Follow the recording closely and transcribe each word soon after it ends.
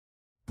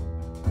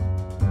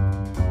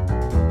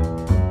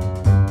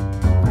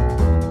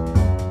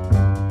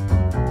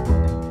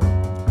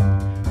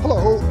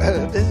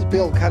This is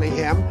Bill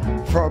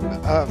Cunningham from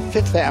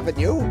Fifth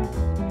Avenue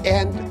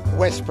and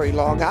Westbury,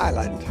 Long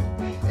Island.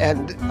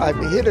 And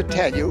I'm here to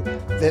tell you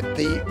that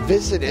the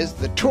visitors,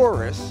 the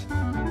tourists,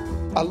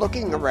 are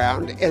looking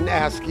around and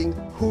asking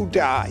who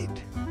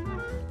died.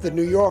 The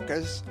New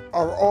Yorkers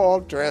are all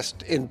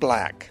dressed in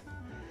black.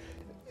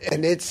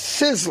 And it's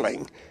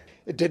sizzling.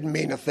 It didn't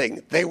mean a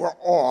thing. They were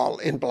all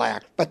in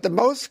black. But the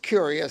most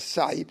curious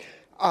sight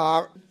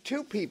are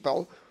two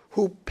people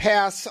who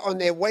pass on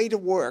their way to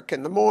work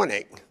in the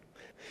morning.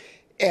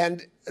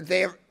 And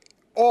they're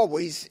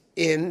always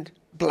in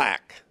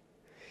black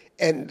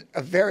and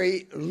a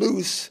very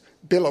loose,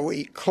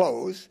 billowy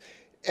clothes.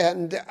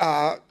 And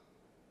I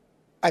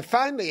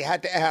finally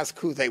had to ask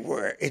who they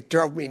were. It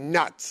drove me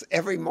nuts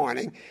every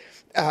morning.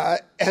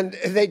 And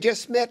they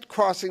just met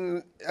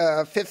crossing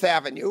Fifth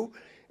Avenue.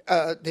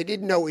 They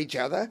didn't know each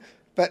other,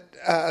 but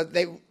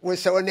they were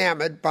so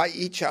enamored by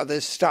each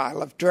other's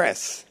style of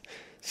dress.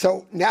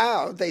 So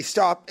now they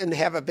stop and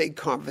have a big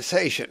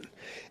conversation.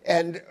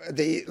 And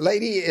the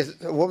lady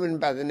is a woman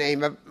by the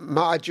name of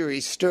Marjorie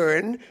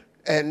Stern,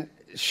 and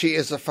she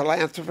is a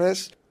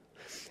philanthropist.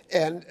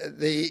 And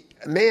the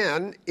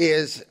man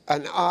is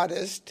an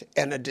artist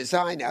and a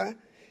designer,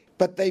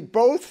 but they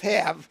both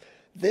have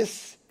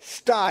this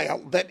style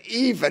that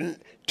even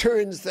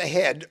turns the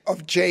head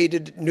of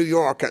jaded New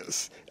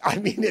Yorkers. I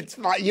mean,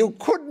 you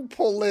couldn't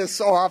pull this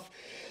off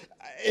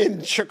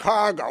in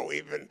Chicago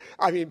even.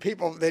 I mean,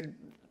 people, they'd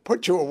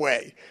put you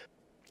away.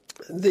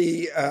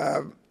 The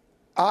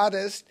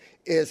artist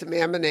is a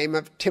man by the name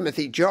of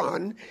Timothy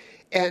John,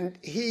 and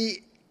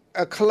he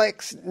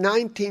collects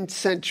 19th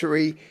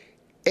century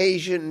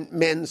Asian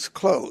men's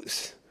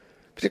clothes,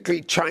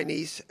 particularly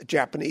Chinese,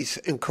 Japanese,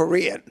 and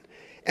Korean.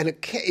 And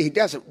he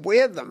doesn't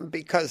wear them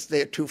because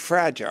they're too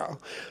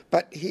fragile,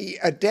 but he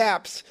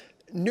adapts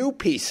new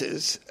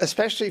pieces,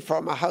 especially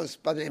from a house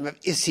by the name of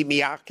Issey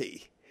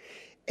Miyake.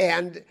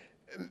 And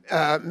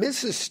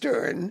Mrs.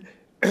 Stern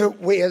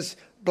wears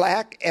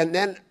black and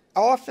then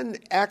often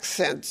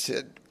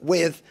accented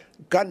with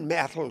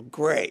gunmetal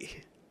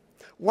gray.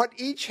 What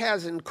each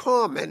has in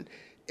common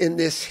in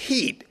this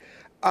heat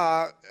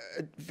are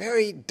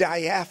very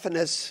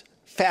diaphanous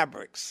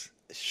fabrics,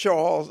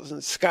 shawls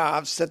and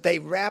scarves that they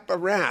wrap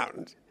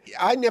around.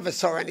 I never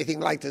saw anything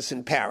like this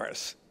in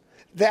Paris.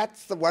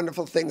 That's the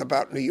wonderful thing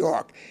about New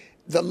York,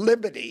 the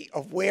liberty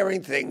of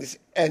wearing things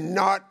and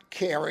not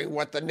caring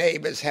what the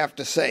neighbors have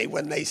to say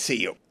when they see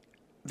you.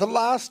 The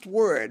last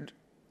word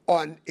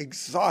on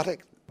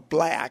exotic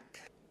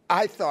black,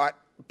 I thought,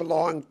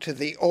 belonged to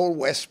the old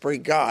Westbury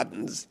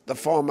Gardens, the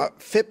former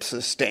Phipps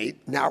estate,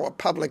 now a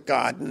public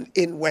garden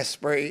in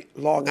Westbury,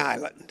 Long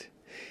Island.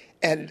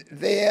 And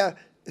there,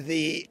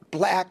 the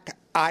black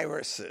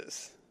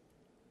irises.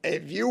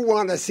 If you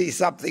want to see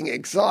something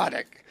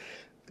exotic,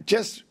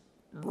 just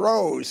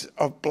rows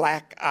of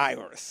black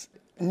iris.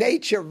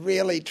 Nature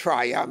really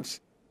triumphs.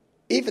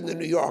 Even the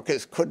New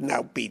Yorkers couldn't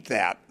outbeat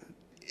that.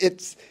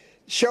 It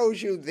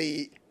shows you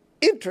the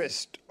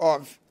interest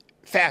of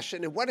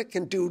fashion and what it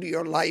can do to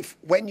your life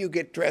when you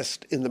get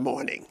dressed in the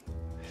morning.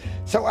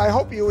 So I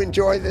hope you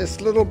enjoy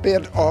this little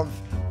bit of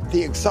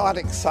the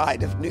exotic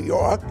side of New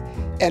York.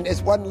 And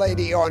as one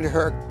lady on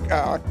her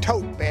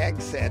tote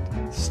bag said,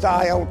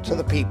 style to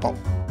the people.